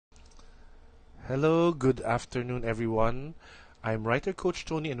Hello, good afternoon, everyone. I'm writer coach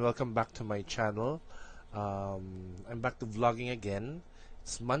Tony, and welcome back to my channel. I'm back to vlogging again.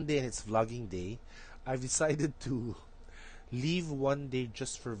 It's Monday and it's vlogging day. I've decided to leave one day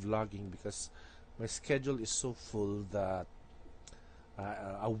just for vlogging because my schedule is so full that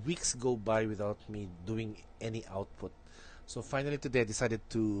weeks go by without me doing any output. So finally today I decided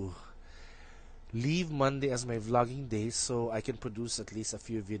to leave Monday as my vlogging day so I can produce at least a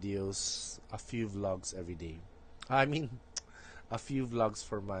few videos, a few vlogs every day. I mean, a few vlogs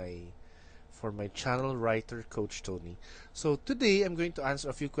for my channel writer coach Tony. So today I'm going to answer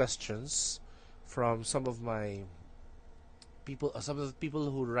a few questions from some of my people, some of the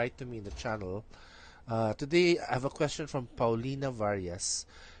people who write to me in the channel. Today I have a question from Paulina Varias.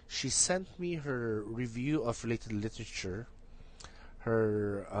 She sent me her review of related literature,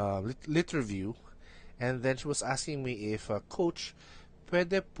 her lit review, and then she was asking me if coach,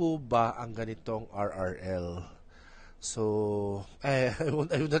 pwede po ba ang ganitong RRL? So I will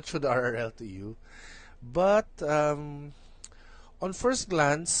not show the RRL to you, but on first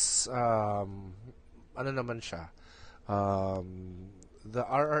glance, ano naman siya? The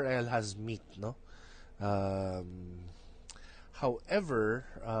RRL has meat, no? However,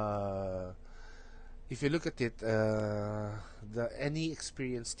 if you look at it, any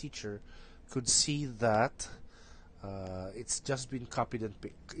experienced teacher could see that it's just been copied and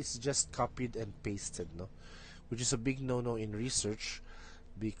pasted, no, which is a big no-no in research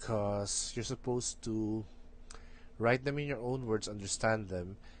because you're supposed to write them in your own words, understand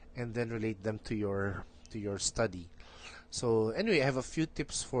them, and then relate them to your study. So anyway, I have a few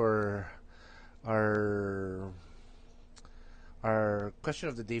tips for our question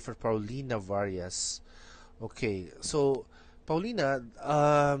of the day for Paulina Varias. Okay, so Paulina,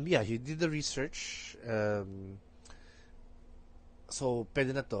 yeah, you did the research. So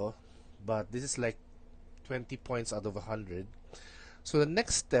pwede na to, but this is like 20 points out of 100. So the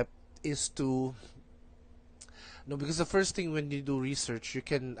next step is to no, because the first thing when you do research, you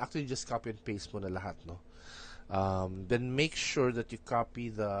can actually just copy and paste mo na lahat, no. Then make sure that you copy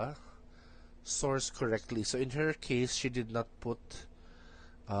the source correctly. So in her case, she did not put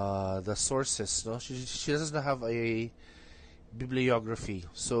the sources, no. She doesn't have a bibliography.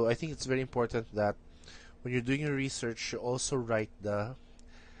 So I think it's very important that when you're doing your research, you also write the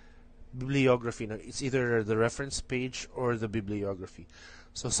bibliography. No? It's either the reference page or the bibliography.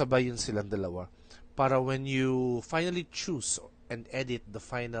 So sabay yun silang dalawa. Para when you finally choose and edit the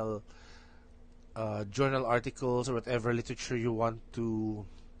final journal articles or whatever literature you want to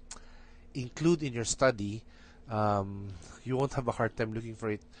include in your study, you won't have a hard time looking for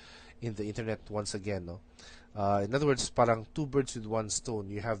it in the internet once again, no? In other words, parang two birds with one stone.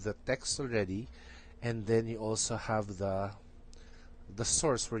 You have the text already, and then you also have the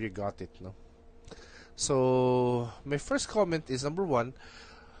source where you got it, no? So my first comment is number one.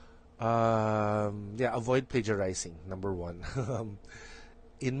 Yeah, avoid plagiarizing. Number one.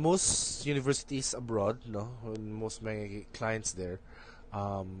 In most universities abroad, no, in most of my clients there,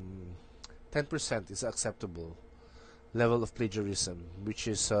 10% is acceptable level of plagiarism, which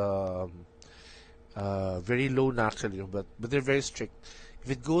is very low naturally, but they're very strict. If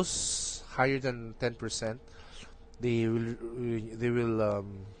it goes higher than 10%, they will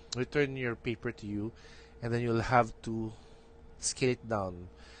return your paper to you, and then you'll have to scale it down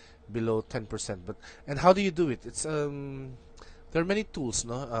below 10%. And how do you do it? It's there are many tools,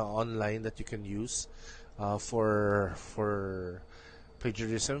 no, online that you can use for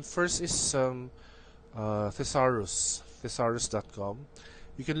plagiarism. First is thesaurus.com.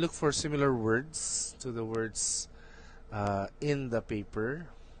 You can look for similar words to the words in the paper,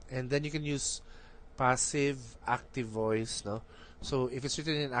 and then you can use passive, active voice, no? So if it's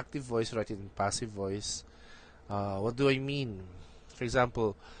written in active voice, write it in passive voice. What do I mean? For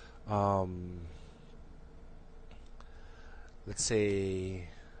example, let's say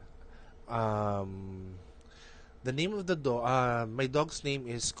the name of the dog. My dog's name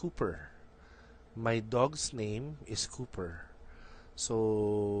is Cooper. My dog's name is Cooper.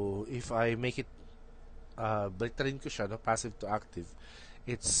 So if I make it baliktarin ko siya, no, passive to active,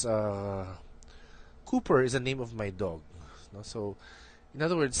 it's Cooper is the name of my dog, no? So in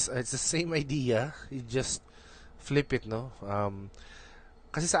other words, it's the same idea, you just flip it, no.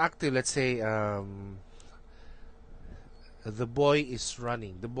 Kasi sa active, let's say the boy is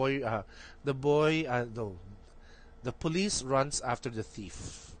running, no, the police runs after the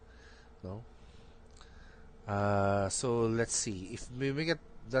thief, no. So let's see, if we make it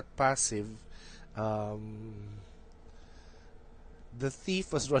that passive, the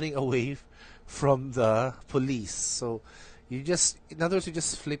thief was running away from the police. So You just, in other words, you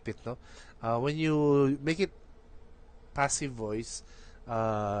just flip it, no? When you make it passive voice,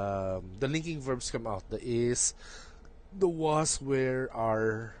 the linking verbs come out. The is, the was, where,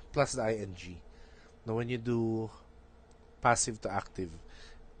 are, plus the ing. Now, when you do passive to active,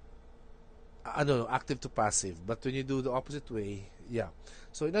 no, active to passive. But when you do the opposite way, yeah.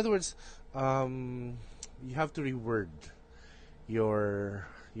 So in other words, you have to reword your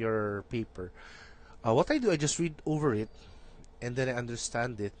paper. What I do, I just read over it, and then I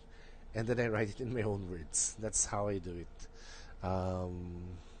understand it, and then I write it in my own words. That's how I do it.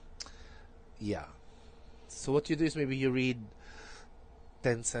 Yeah. So what you do is maybe you read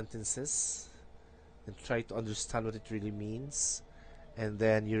 10 sentences and try to understand what it really means, and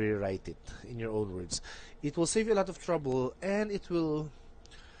then you rewrite it in your own words. It will save you a lot of trouble, and it will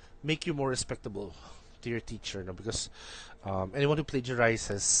make you more respectable to your teacher, no? Because anyone who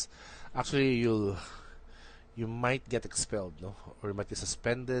plagiarizes, actually, you might get expelled, no, or you might get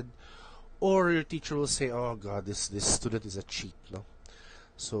suspended, or your teacher will say, "Oh God, this student is a cheat," no.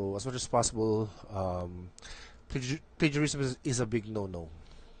 So as much as possible, plagiarism is a big no-no.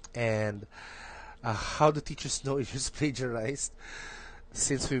 And how the teachers know if it's plagiarized,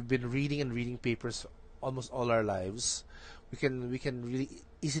 since we've been reading and reading papers almost all our lives, we can really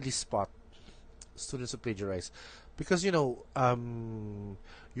easily spot students who plagiarize, because you're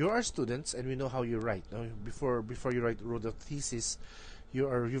our students and we know how you write. No? Before you wrote a thesis,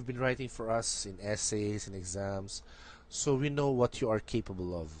 you've been writing for us in essays and exams, so we know what you are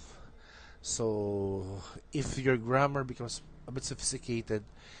capable of. So if your grammar becomes a bit sophisticated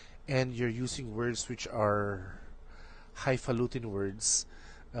and you're using words which are highfalutin words,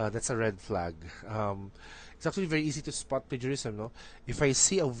 that's a red flag. It's actually very easy to spot plagiarism. No, if I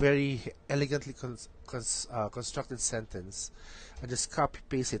see a very elegantly constructed sentence, I just copy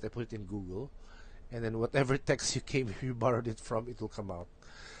paste it. I put it in Google, and then whatever text you borrowed it from, it will come out.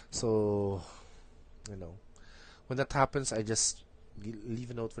 So, when that happens, I just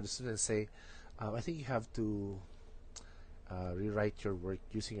leave a note for the student and say, I think you have to rewrite your work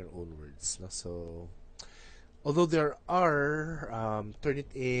using your own words. No? So, although there are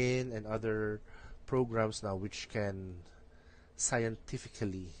Turnitin and other programs now which can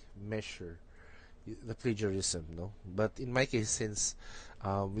scientifically measure the plagiarism, no. But in my case, since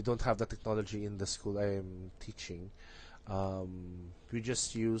we don't have the technology in the school I am teaching, we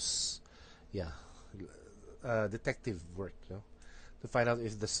just use, yeah, detective work, no, to find out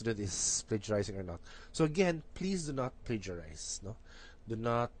if the student is plagiarizing or not. So again, please do not plagiarize, no. Do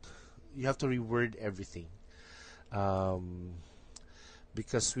not. You have to reword everything.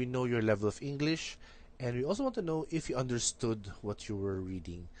 Because we know your level of English, and we also want to know if you understood what you were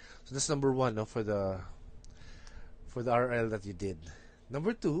reading. So that's number one, no, for the RRL that you did.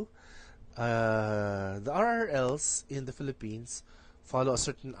 Number two, the RRLs in the Philippines follow a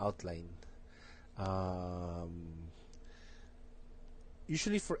certain outline.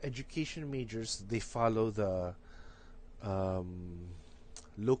 Usually for education majors, they follow the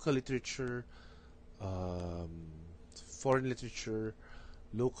local literature, foreign literature,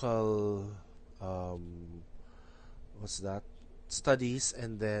 local what's that, studies,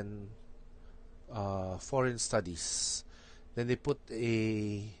 and then foreign studies. Then they put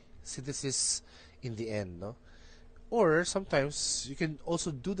a synthesis in the end, no? Or sometimes you can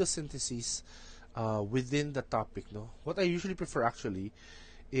also do the synthesis within the topic, no? What I usually prefer actually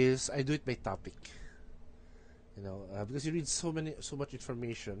is I do it by topic, because you read so much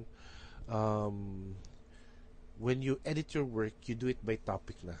information. When you edit your work, you do it by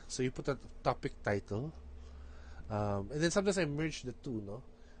topic na. So you put a topic title, and then sometimes I merge the two, no?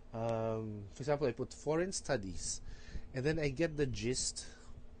 For example, I put foreign studies, and then I get the gist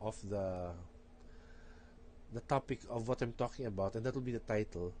of the topic of what I'm talking about, and that will be the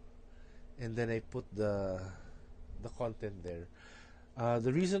title, and then I put the content there.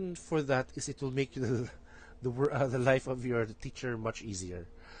 The reason for that is it will make the life of your teacher much easier.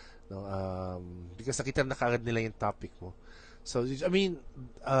 No, because nakita na kagad nila yung topic mo. So, I mean,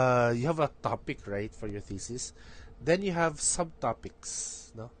 you have a topic, right, for your thesis. Then you have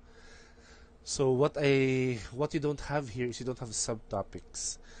subtopics, no? So what you don't have here is you don't have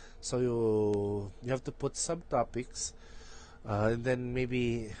subtopics. So you have to put subtopics, and then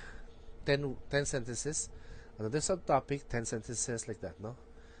maybe 10 sentences, another subtopic, 10 sentences, like that, no?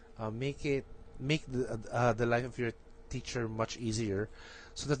 Make the life of your teacher much easier,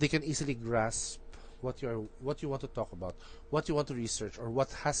 so that they can easily grasp what you want to talk about, what you want to research, or what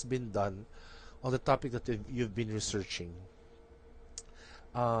has been done on the topic that you've been researching.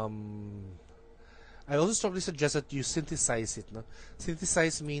 I also strongly suggest that you synthesize it. No?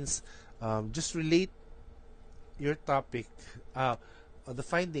 Synthesize means just relate your topic, uh, the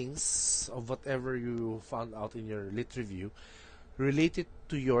findings of whatever you found out in your lit review related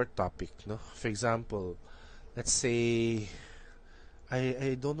to your topic. No, for example, let's say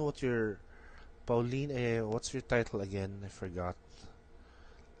I don't know what your Pauline. What's your title again? I forgot.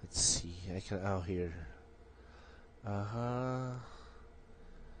 Let's see. I can here. Uh huh.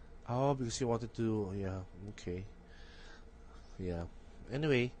 Oh, because you wanted to. Yeah. Okay. Yeah.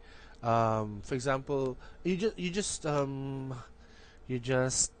 Anyway, for example, you just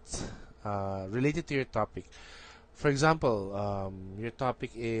related to your topic. For example, your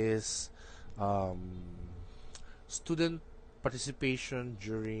topic is um, student participation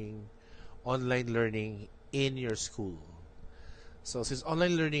during online learning in your school. So, since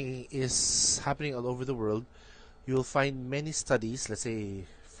online learning is happening all over the world, you will find many studies, let's say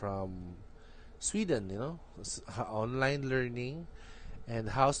from Sweden, online learning and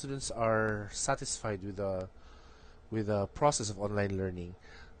how students are satisfied with the process of online learning.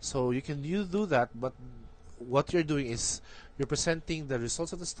 So you do that, but what you're doing is you're presenting the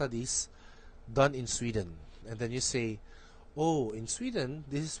results of the studies done in Sweden, and then you say, "Oh, in Sweden,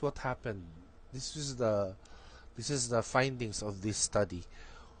 this is what happened. This is the findings of this study."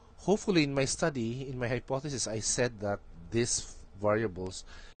 Hopefully, in my study, in my hypothesis, I said that these variables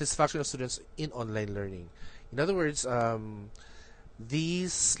satisfaction of students in online learning. In other words,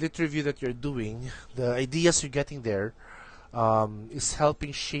 these lit review that you're doing, the ideas you're getting there, is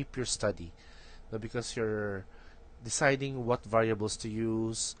helping shape your study. Because you're deciding what variables to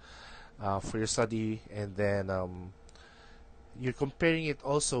use for your study, and then you're comparing it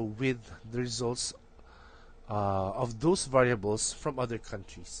also with the results of those variables from other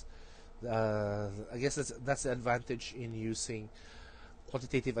countries. I guess that's the advantage in using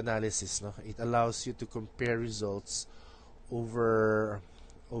quantitative analysis. No, it allows you to compare results over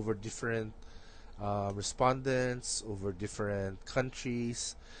different respondents, over different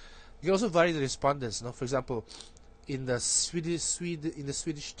countries. You can also vary the respondents. No, for example, in the Swedish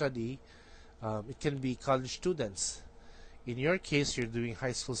study, it can be college students. In your case, you're doing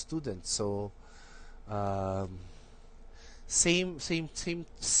high school students, so um, same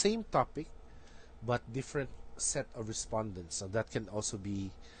topic, but different set of respondents. So that can also be,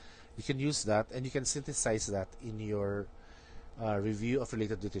 you can use that, and you can synthesize that in your review of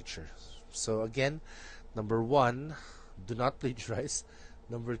related literature. So again, number one, do not plagiarize.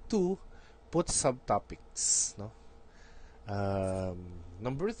 Number two, put subtopics. No.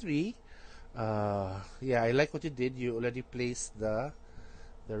 Number three, yeah, I like what you did. You already placed the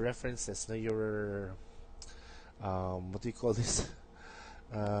references. No, your what do you call this?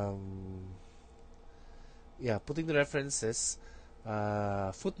 Um, yeah, putting the references.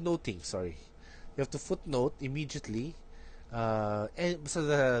 Footnoting. Sorry, you have to footnote immediately. And so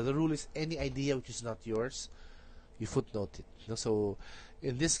the rule is any idea which is not yours, you footnote it. No? So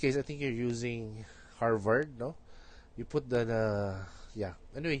in this case, I think you're using Harvard. No, you put yeah.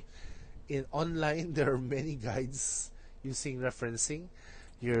 Anyway, in online there are many guides using referencing.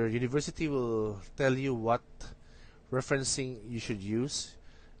 Your university will tell you what referencing you should use.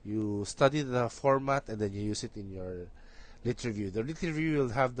 You study the format and then you use it in your lit review. The lit review will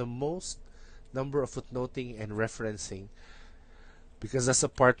have the most number of footnoting and referencing because that's the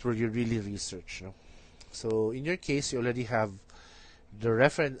part where you really research. No? So in your case, you already have the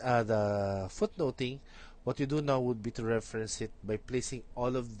footnoting. What you do now would be to reference it by placing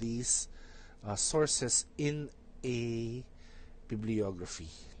all of these sources in a bibliography.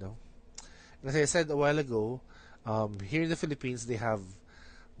 No, and as I said a while ago, here in the Philippines, they have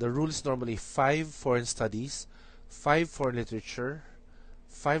the rule is normally 5 foreign studies, 5 foreign literature,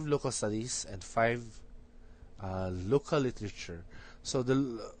 5 local studies, and 5 local literature. So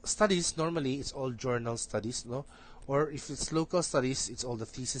the studies normally it's all journal studies, no, or if it's local studies, it's all the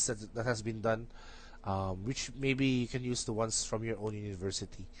thesis that has been done, which maybe you can use the ones from your own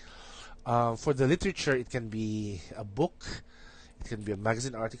university. For the literature, it can be a book, it can be a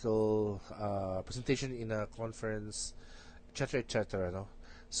magazine article, presentation in a conference, etc., etc. No,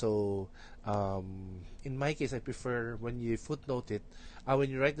 so in my case, I prefer when you footnote it,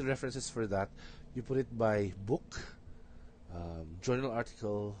 when you write the references for that, you put it by book, journal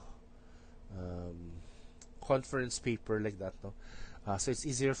article, um, conference paper, like that. No, so it's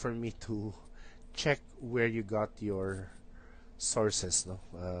easier for me to check where you got your sources.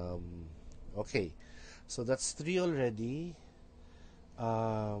 No, okay, so that's 3 already.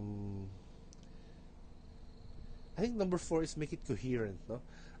 Um, I think number 4 is make it coherent. No,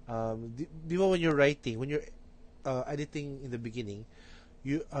 when you're writing, when you're editing in the beginning,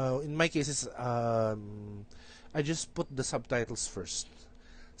 you in my cases, I just put the subtitles first.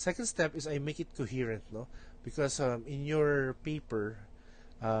 Second step is I make it coherent. No, because in your paper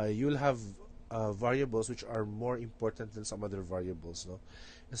you'll have variables which are more important than some other variables, no?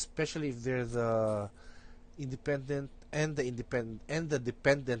 Especially if they're the independent and the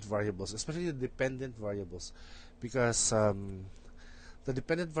dependent variables, especially the dependent variables, because the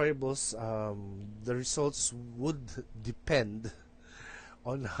dependent variables, the results would depend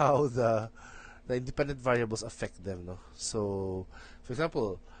on how the independent variables affect them, no? So for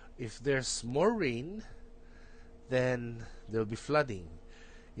example, if there's more rain, then there'll be flooding.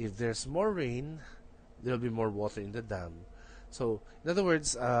 If there's more rain, there'll be more water in the dam. So in other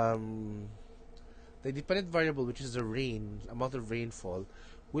words, the dependent variable, which is the rain amount of rainfall,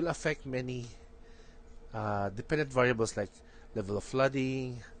 will affect many dependent variables like level of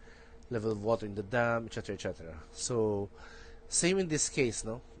flooding, level of water in the dam, etc., etc. So same in this case,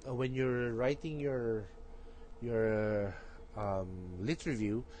 no? When you're writing your lit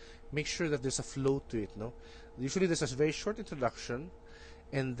review, make sure that there's a flow to it, no? Usually there's a very short introduction,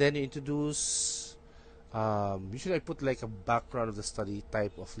 and then you introduce. Usually I put like a background of the study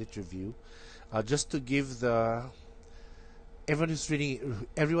type of lit review, just to give the everyone who's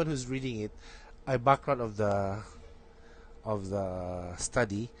reading it a background of the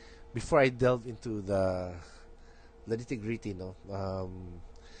study before I delve into the nitty-gritty, no?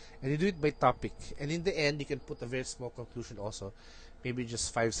 And you do it by topic, and in the end you can put a very small conclusion also, maybe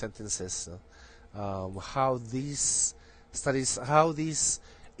just 5 sentences, no? How these studies, how these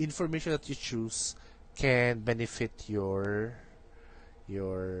information that you choose can benefit your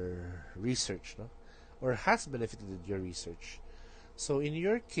research, no? Or has benefited your research. So in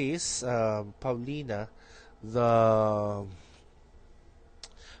your case, Paulina, the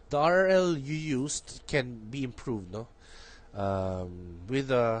the RL you used can be improved, no? With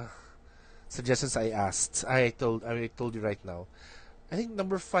the suggestions I told you right now. I think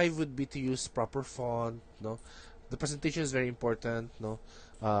number 5 would be to use proper font, no? The presentation is very important, no?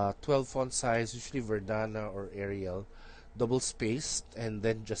 12 font size, usually Verdana or Arial, double spaced, and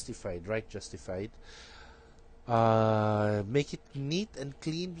then justified, right? Justified. Make it neat and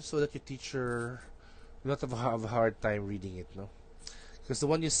clean so that your teacher will not have a hard time reading it, no? Because the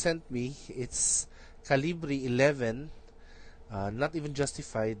one you sent me, it's Calibri 11, not even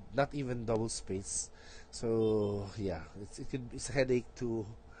justified, not even double space. So yeah, it's a headache to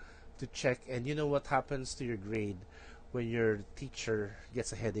check. And you know what happens to your grade when your teacher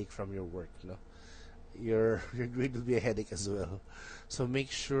gets a headache from your work, no? Your grade will be a headache as well. So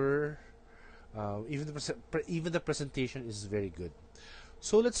make sure even the presentation is very good.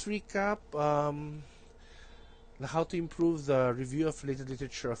 So let's recap how to improve the review of related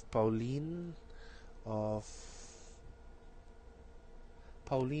literature of Paulina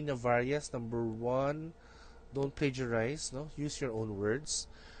Varias. Number 1, don't plagiarize, no? Use your own words.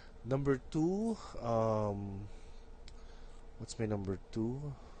 Number 2, what's my number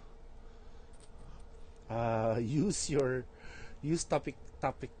 2? Use topic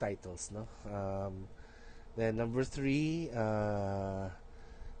titles, no? Then number 3,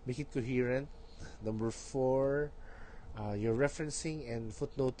 make it coherent. Number 4, your referencing and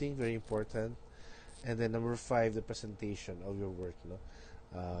footnoting, very important. And then number 5, the presentation of your work, no?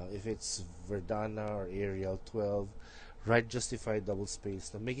 If it's Verdana or Arial 12, write justified double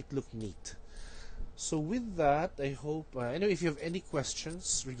space. Now make it look neat. So with that, I hope. Anyway, if you have any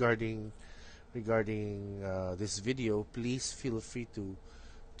questions regarding this video, please feel free to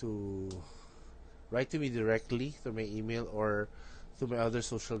write to me directly through my email or through my other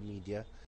social media.